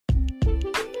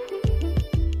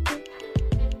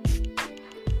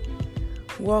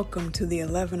Welcome to the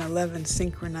 1111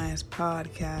 Synchronized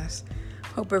Podcast.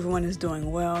 Hope everyone is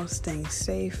doing well, staying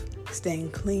safe, staying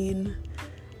clean,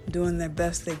 doing their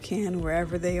best they can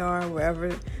wherever they are,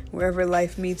 wherever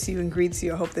life meets you and greets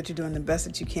you. I hope that you're doing the best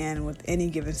that you can with any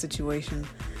given situation.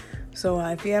 So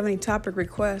if you have any topic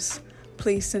requests,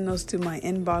 please send those to my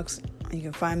inbox. You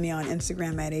can find me on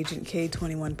Instagram at Agent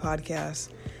K21 Podcast.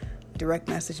 Direct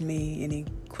message me any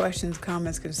questions,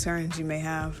 comments, concerns you may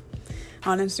have.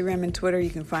 On Instagram and Twitter,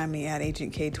 you can find me at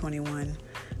Agent K21.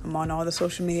 I'm on all the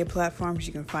social media platforms.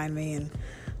 You can find me and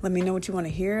let me know what you want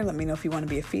to hear. Let me know if you want to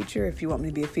be a feature. If you want me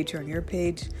to be a feature on your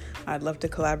page, I'd love to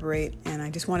collaborate. And I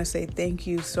just want to say thank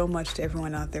you so much to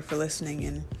everyone out there for listening.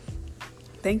 And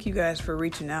thank you guys for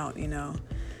reaching out.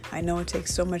 I know it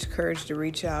takes so much courage to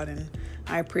reach out, and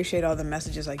I appreciate all the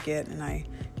messages I get, and I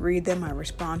read them, I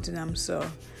respond to them. So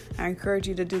I encourage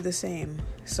you to do the same.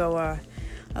 So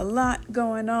a lot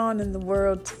going on in the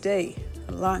world today.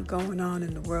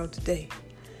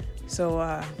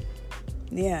 So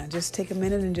just take a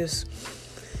minute and just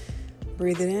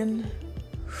breathe it in,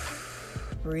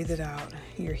 breathe it out.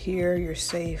 You're here, you're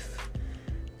safe,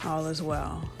 all is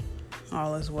well.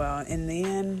 In the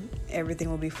end, everything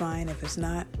will be fine. If it's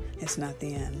not, it's not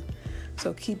the end.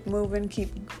 So keep moving,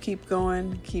 keep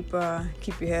going, keep your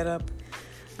head up.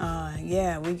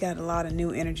 We got a lot of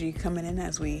new energy coming in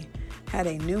as we had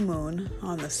a new moon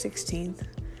on the 16th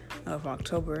of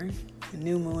October. A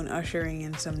new moon ushering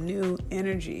in some new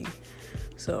energy.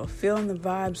 So feeling the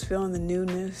vibes, feeling the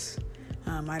newness.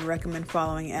 I'd recommend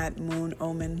following at Moon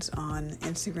Omens on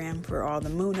Instagram for all the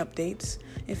moon updates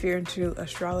if you're into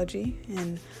astrology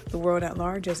and the world at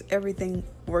large, as everything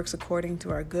works according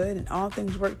to our good and all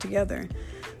things work together.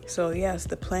 So yes,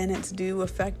 the planets do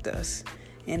affect us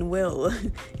and will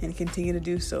and continue to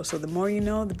do so. So the more you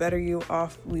know, the better you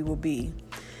off we will be.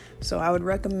 So I would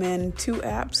recommend two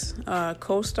apps,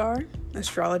 CoStar,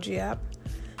 astrology app,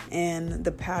 and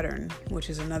The Pattern, which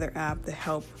is another app that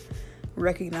help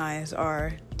recognize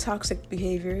our toxic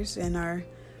behaviors and our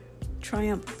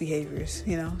triumph behaviors,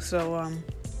 So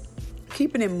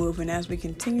keeping it moving as we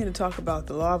continue to talk about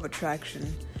the law of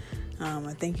attraction.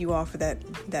 I thank you all for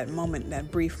that moment,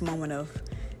 that brief moment of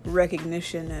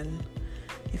recognition. And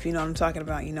if you know what I'm talking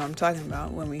about, you know what I'm talking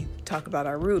about when we talk about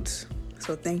our roots.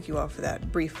 So thank you all for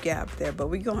that brief gap there. But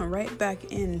we're going right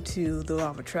back into the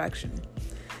law of attraction.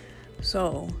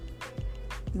 So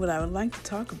what I would like to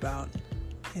talk about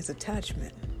is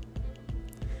attachment.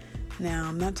 Now,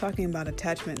 I'm not talking about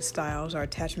attachment styles or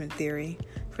attachment theory.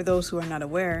 For those who are not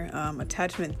aware,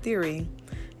 attachment theory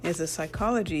is a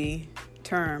psychology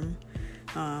term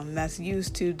that's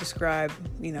used to describe,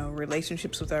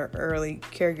 relationships with our early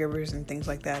caregivers and things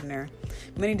like that. And there are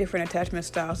many different attachment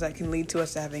styles that can lead to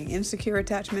us having insecure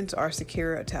attachments or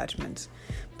secure attachments.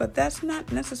 But that's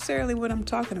not necessarily what I'm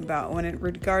talking about when it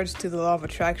regards to the law of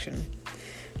attraction.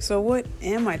 So what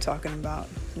am I talking about?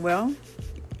 Well,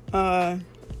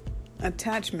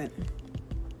 attachment.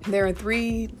 There are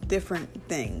three different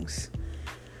things.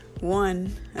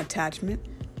 One, attachment,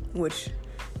 which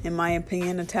in my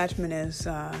opinion, attachment is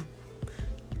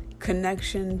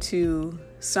connection to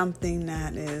something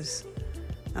that is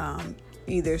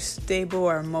either stable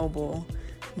or mobile,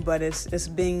 but it's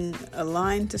being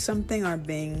aligned to something or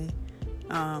being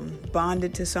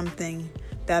bonded to something.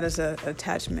 That is an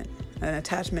attachment. An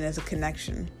attachment is a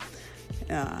connection.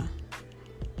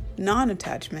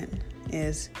 Non-attachment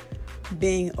is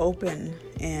being open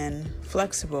and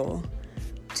flexible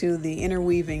to the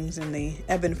interweavings and the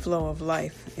ebb and flow of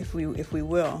life, if we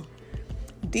will.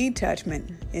 Detachment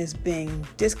is being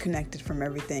disconnected from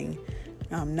everything,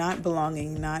 not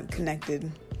belonging, not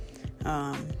connected,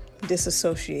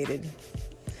 disassociated.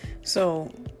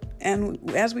 So, and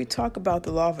as we talk about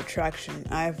the law of attraction,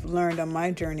 I've learned on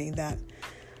my journey that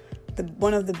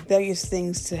one of the biggest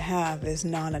things to have is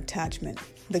non-attachment.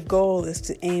 The goal is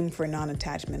to aim for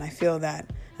non-attachment. I feel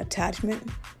that attachment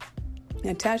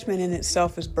in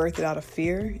itself is birthed out of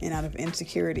fear and out of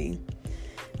insecurity.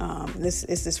 This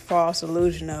is this false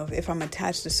illusion of if I'm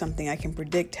attached to something, I can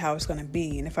predict how it's going to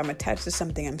be. And if I'm attached to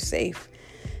something, I'm safe.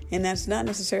 And that's not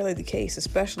necessarily the case,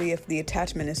 especially if the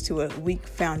attachment is to a weak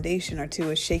foundation or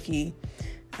to a shaky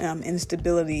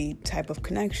instability type of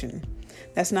connection.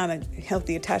 That's not a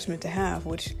healthy attachment to have,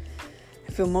 which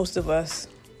I feel most of us,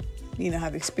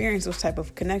 have experienced those type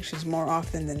of connections more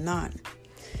often than not.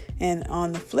 And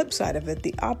on the flip side of it,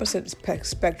 the opposite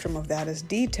spectrum of that is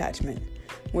detachment,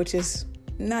 which is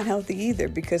not healthy either,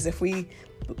 because if we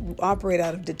operate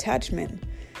out of detachment,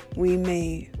 we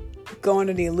may go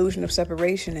under the illusion of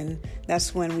separation, and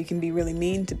that's when we can be really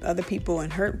mean to other people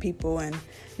and hurt people and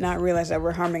not realize that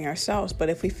we're harming ourselves. But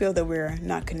if we feel that we're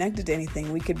not connected to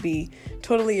anything, we could be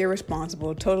totally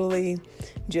irresponsible, totally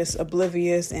just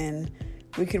oblivious, and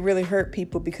we could really hurt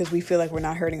people because we feel like we're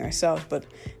not hurting ourselves. But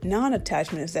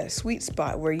non-attachment is that sweet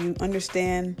spot where you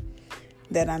understand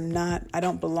that I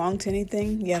don't belong to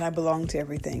anything, yet I belong to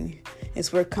everything.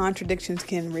 It's where contradictions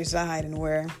can reside and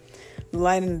where the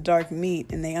light and the dark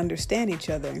meet and they understand each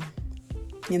other.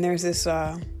 And there's this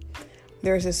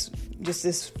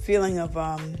feeling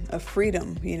of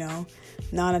freedom,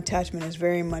 Non-attachment is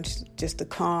very much just a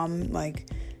calm, like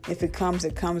if it comes,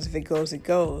 it comes, if it goes, it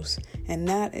goes. And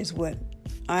that is what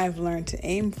I've learned to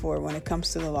aim for when it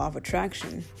comes to the law of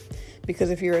attraction.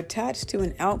 Because if you're attached to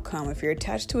an outcome, if you're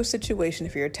attached to a situation,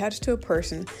 if you're attached to a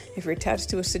person, if you're attached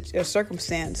to a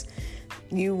circumstance,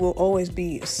 you will always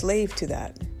be a slave to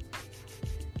that.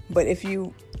 But if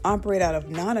you operate out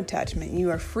of non-attachment, you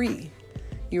are free.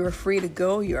 You are free to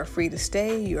go, you are free to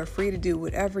stay, you are free to do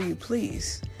whatever you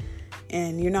please.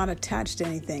 And you're not attached to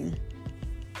anything.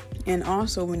 And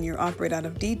also when you operate out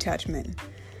of detachment,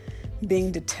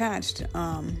 being detached,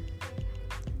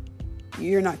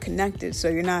 you're not connected, so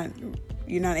you're not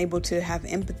able to have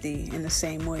empathy in the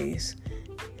same ways.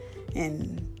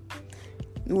 And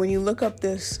when you look up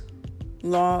this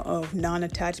law of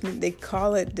non-attachment, they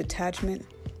call it detachment,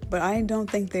 but I don't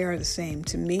think they are the same.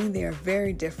 To me, they are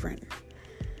very different.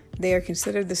 They are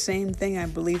considered the same thing. I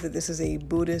believe that this is a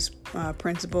Buddhist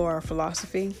principle or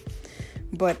philosophy,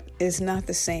 but it's not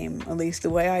the same. At least the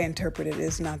way I interpret it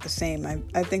is not the same.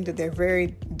 I think that they're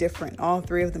very different. All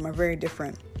three of them are very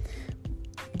different.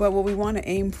 But what we want to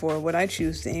aim for, what I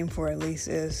choose to aim for at least,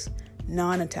 is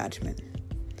non-attachment.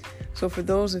 So for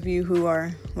those of you who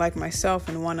are like myself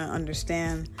and want to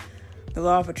understand the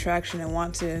law of attraction and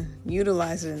want to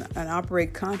utilize it and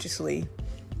operate consciously,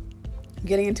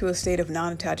 getting into a state of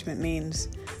non-attachment means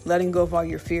letting go of all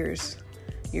your fears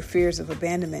of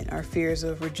abandonment, our fears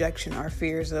of rejection, our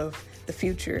fears of the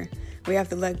future. We have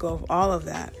to let go of all of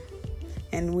that.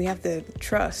 And we have to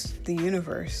trust the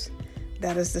universe.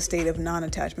 That is the state of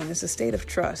non-attachment. It's a state of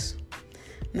trust.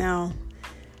 Now,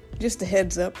 just a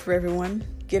heads up for everyone,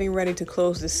 getting ready to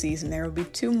close this season, there will be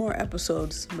 2 more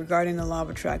episodes regarding the law of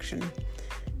attraction.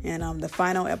 And the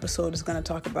final episode is going to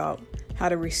talk about how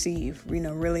to receive,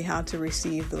 really how to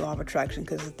receive the law of attraction.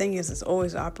 Because the thing is, it's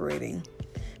always operating.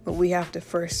 But we have to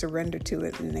first surrender to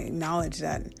it and acknowledge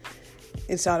that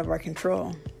it's out of our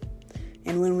control.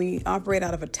 And when we operate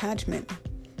out of attachment,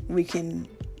 we can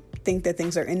think that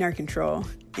things are in our control,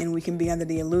 and we can be under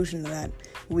the illusion that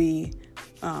we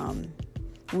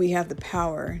have the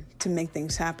power to make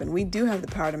things happen. We do have the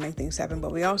power to make things happen,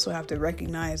 but we also have to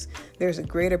recognize there's a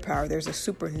greater power. There's a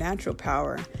supernatural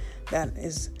power that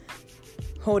is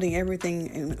holding everything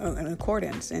in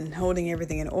accordance and holding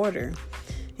everything in order.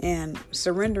 And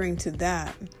surrendering to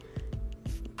that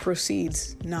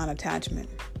precedes non-attachment.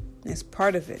 It's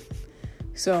part of it.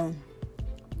 So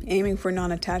aiming for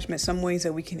non-attachment, some ways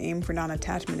that we can aim for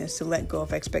non-attachment is to let go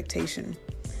of expectation.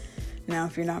 Now,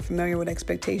 if you're not familiar with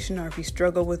expectation or if you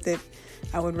struggle with it,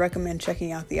 I would recommend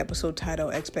checking out the episode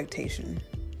titled Expectation.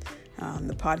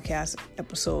 The podcast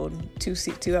episode, two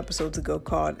episodes ago,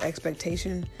 called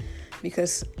Expectation,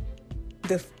 because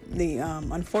the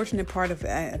unfortunate part of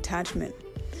attachment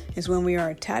is when we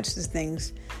are attached to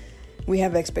things, we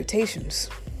have expectations.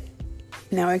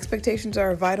 Now, expectations are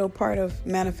a vital part of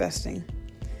manifesting.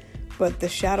 But the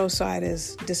shadow side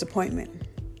is disappointment.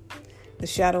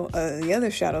 The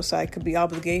other shadow side could be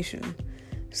obligation.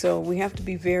 So we have to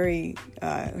be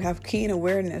have keen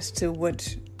awareness to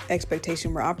which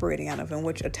expectation we're operating out of and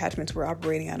which attachments we're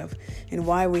operating out of and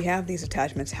why we have these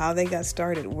attachments, how they got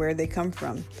started, where they come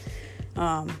from.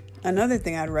 Another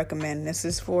thing I'd recommend, this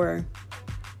is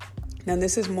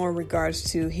more regards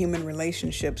to human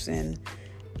relationships and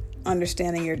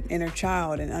understanding your inner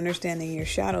child and understanding your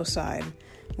shadow side,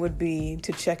 would be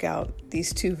to check out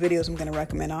these 2 videos I'm going to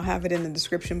recommend. I'll have it in the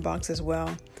description box as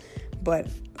well. But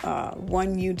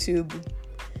one YouTube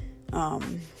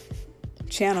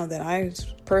channel that I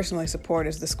personally support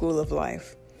is The School of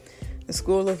Life. The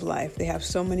School of Life. They have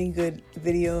so many good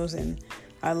videos, and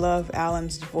I love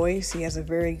Alan's voice. He has a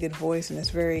very good voice, and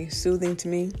it's very soothing to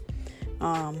me.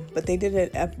 But they did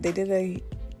a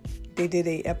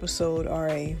episode or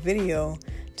a video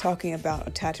talking about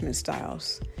attachment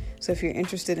styles. So if you're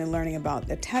interested in learning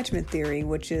about attachment theory,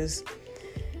 which is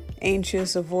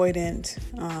anxious, avoidant,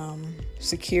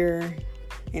 secure,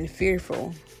 and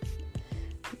fearful.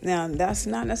 Now, that's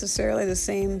not necessarily the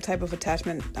same type of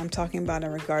attachment I'm talking about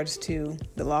in regards to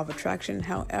the law of attraction.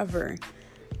 However,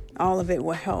 all of it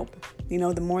will help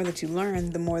The more that you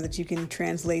learn, the more that you can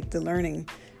translate the learning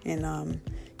and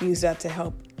use that to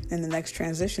help in the next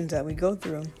transitions that we go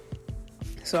through.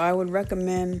 So I would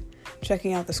recommend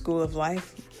checking out the School of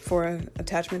Life for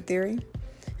attachment theory.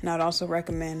 And I'd also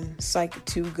recommend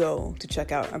Psych2Go to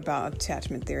check out about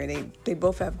attachment theory. They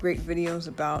both have great videos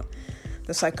about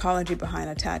the psychology behind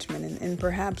attachment. And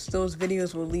perhaps those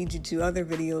videos will lead you to other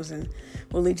videos and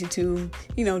will lead you to,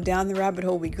 down the rabbit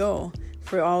hole we go.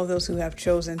 For all of those who have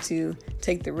chosen to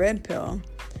take the red pill,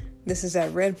 this is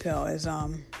that red pill is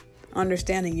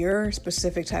understanding your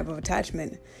specific type of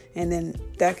attachment. And then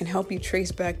that can help you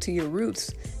trace back to your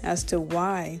roots as to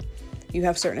why you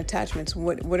have certain attachments.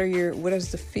 What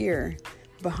is the fear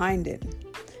behind it?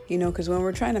 Because when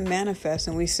we're trying to manifest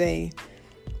and we say,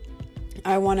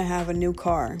 I want to have a new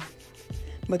car,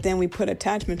 but then we put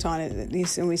attachments on it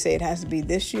and we say it has to be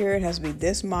this year, it has to be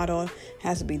this model, it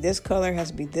has to be this color, it has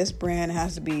to be this brand, it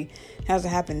has to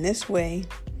happen this way.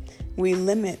 We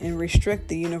limit and restrict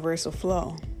the universal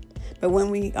flow. But when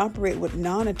we operate with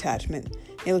non-attachment,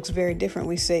 it looks very different.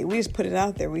 We just put it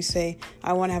out there. We say,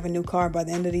 I want to have a new car by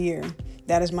the end of the year.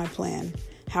 That is my plan.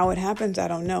 How it happens, I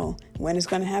don't know. When it's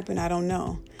going to happen, I don't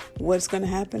know. What's going to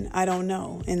happen, I don't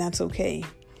know. And that's okay.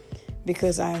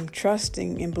 Because I'm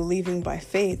trusting and believing by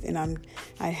faith, and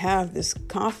I have this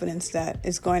confidence that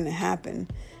it's going to happen.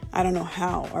 I don't know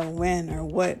how or when or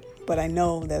what, but I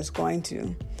know that it's going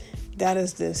to. That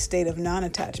is the state of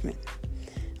non-attachment.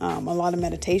 A lot of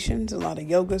meditations, a lot of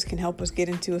yogas can help us get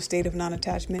into a state of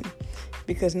non-attachment,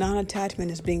 because non-attachment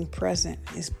is being present,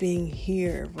 is being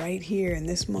here, right here in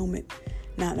this moment,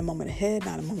 not in a moment ahead,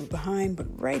 not a moment behind, but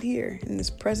right here in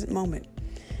this present moment.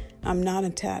 I'm not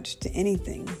attached to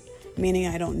anything, meaning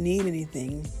I don't need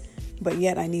anything, but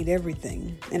yet I need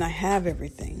everything, and I have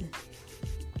everything.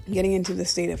 Getting into the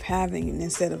state of having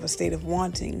instead of a state of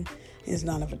wanting is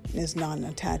not an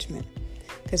attachment,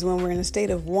 because when we're in a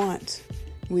state of want,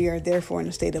 we are therefore in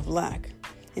a state of lack.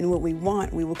 And what we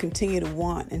want, we will continue to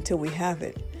want until we have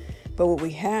it. But what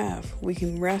we have, we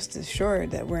can rest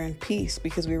assured that we're in peace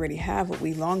because we already have what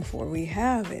we long for. We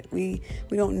have it. We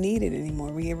don't need it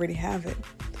anymore. We already have it.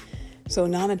 So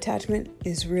non-attachment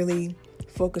is really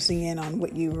focusing in on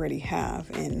what you already have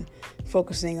and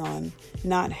focusing on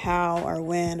not how or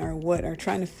when or what or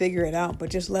trying to figure it out, but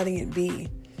just letting it be.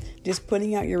 Just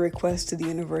putting out your request to the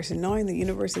universe and knowing the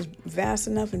universe is vast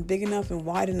enough and big enough and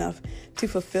wide enough to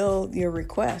fulfill your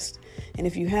request. And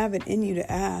if you have it in you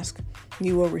to ask,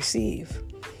 you will receive.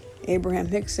 Abraham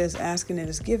Hicks says, asking it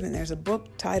is given. There's a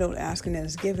book titled Asking It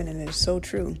Is Given, and it is so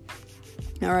true.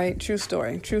 All right, true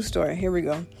story. Here we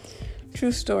go.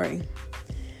 True story.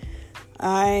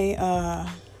 I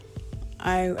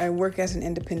work as an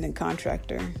independent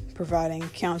contractor providing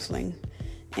counseling,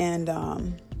 and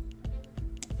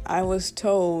I was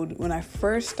told when I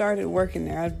first started working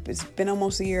there, it's been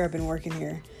almost a year I've been working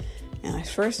here, and I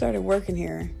first started working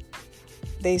here,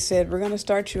 they said, we're going to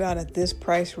start you out at this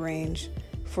price range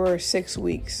for 6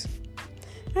 weeks.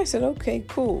 I said, okay,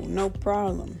 cool, no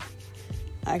problem.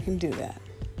 I can do that.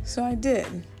 So I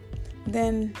did.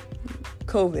 Then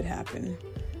COVID happened.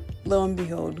 Lo and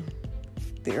behold,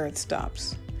 the earth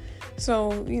stops.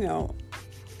 So,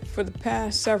 for the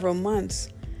past several months,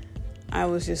 I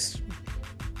was just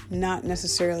not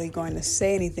necessarily going to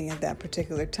say anything at that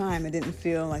particular time. It didn't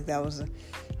feel like that was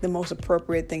the most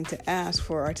appropriate thing to ask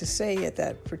for or to say at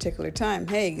that particular time.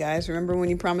 Hey guys, remember when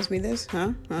you promised me this?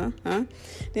 Huh?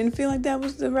 Didn't feel like that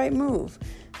was the right move.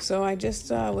 So I just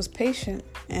was patient,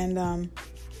 and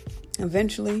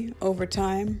eventually over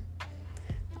time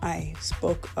I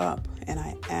spoke up and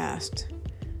I asked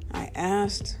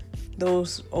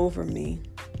those over me,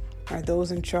 or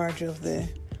those in charge of the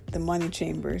money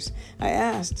chambers. I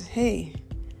asked, hey,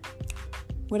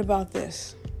 what about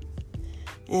this?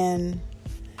 And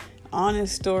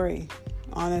honest story.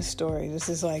 This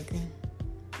is like,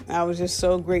 I was just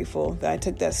so grateful that I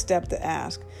took that step to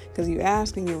ask, because you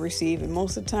ask and you receive, and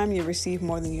most of the time you receive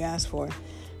more than you ask for.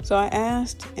 So I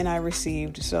asked and I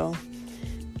received. So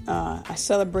I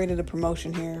celebrated a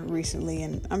promotion here recently,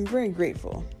 and I'm very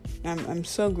grateful. I'm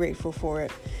so grateful for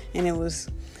it. And it was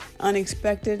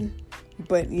unexpected,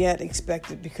 but yet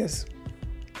expected, because,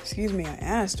 I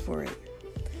asked for it.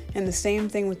 And the same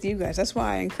thing with you guys. That's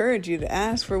why I encourage you to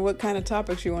ask for what kind of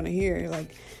topics you want to hear.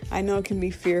 Like, I know it can be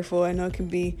fearful. I know it can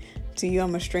be, to you,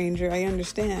 I'm a stranger. I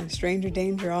understand. Stranger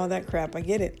danger, all that crap. I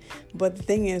get it. But the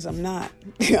thing is, I'm not.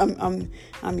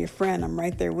 I'm your friend. I'm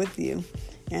right there with you.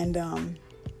 And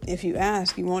if you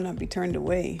ask, you will not be turned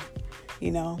away.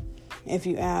 If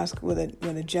you ask with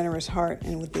a generous heart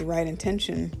and with the right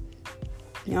intention,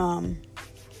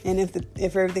 and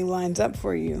if everything lines up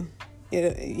for you,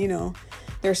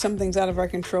 There are some things out of our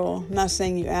control. I'm not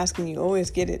saying you ask and you always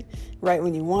get it right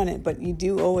when you want it, but you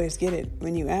do always get it.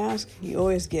 When you ask, you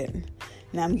always get it.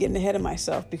 Now I'm getting ahead of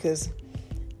myself because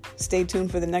stay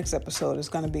tuned for the next episode. It's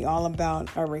going to be all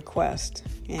about our request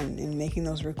and making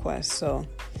those requests. So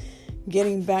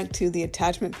getting back to the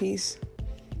attachment piece,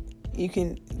 you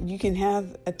can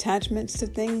have attachments to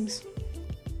things,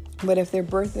 but if they're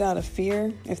birthed out of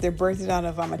fear, if they're birthed out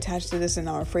of I'm attached to this and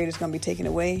I'm afraid it's going to be taken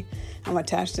away, I'm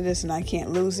attached to this and I can't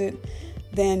lose it,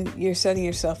 then you're setting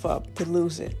yourself up to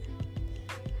lose it.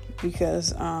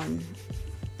 Because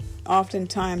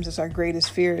oftentimes it's our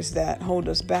greatest fears that hold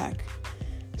us back.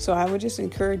 So I would just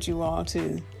encourage you all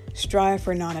to strive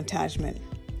for non-attachment.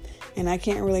 And I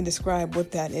can't really describe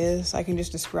what that is. I can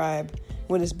just describe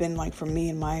what it's been like for me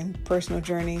in my personal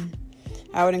journey.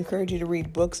 I would encourage you to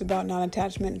read books about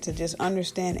non-attachment to just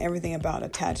understand everything about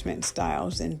attachment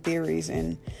styles and theories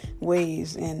and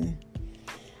ways. And,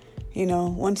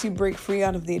 once you break free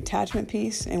out of the attachment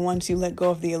piece and once you let go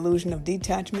of the illusion of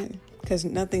detachment, because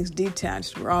nothing's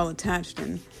detached, we're all attached,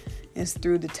 and it's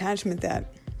through detachment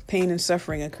that pain and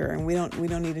suffering occur, and we don't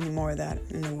need any more of that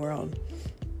in the world.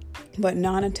 But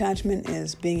non-attachment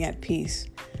is being at peace,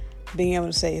 being able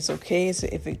to say it's okay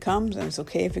if it comes and it's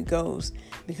okay if it goes,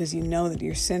 because you know that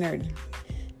you're centered.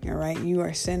 All right, you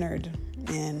are centered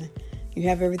and you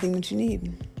have everything that you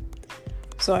need.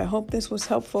 So I hope this was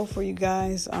helpful for you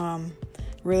guys.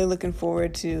 Really looking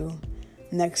forward to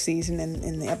next season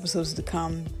and the episodes to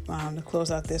come to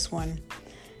close out this one.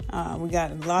 We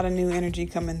got a lot of new energy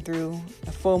coming through.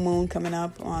 A full moon coming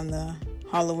up on the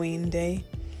Halloween day.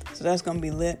 So that's going to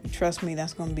be lit. Trust me,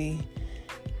 that's going to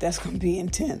be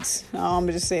intense. I'm going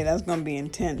to just say that's going to be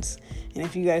intense. And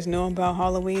if you guys know about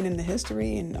Halloween and the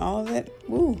history and all of it,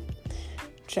 woo,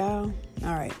 ciao.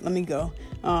 All right, let me go.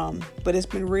 But it's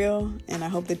been real, and I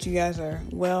hope that you guys are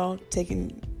well,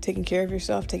 taking care of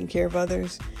yourself, taking care of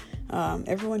others.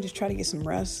 Everyone just try to get some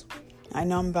rest. I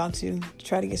know I'm about to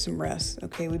try to get some rest.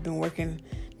 Okay, we've been working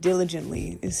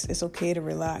diligently. It's okay to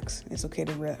relax. It's okay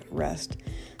to rest.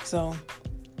 So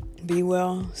be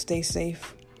well, stay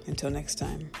safe. Until next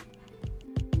time.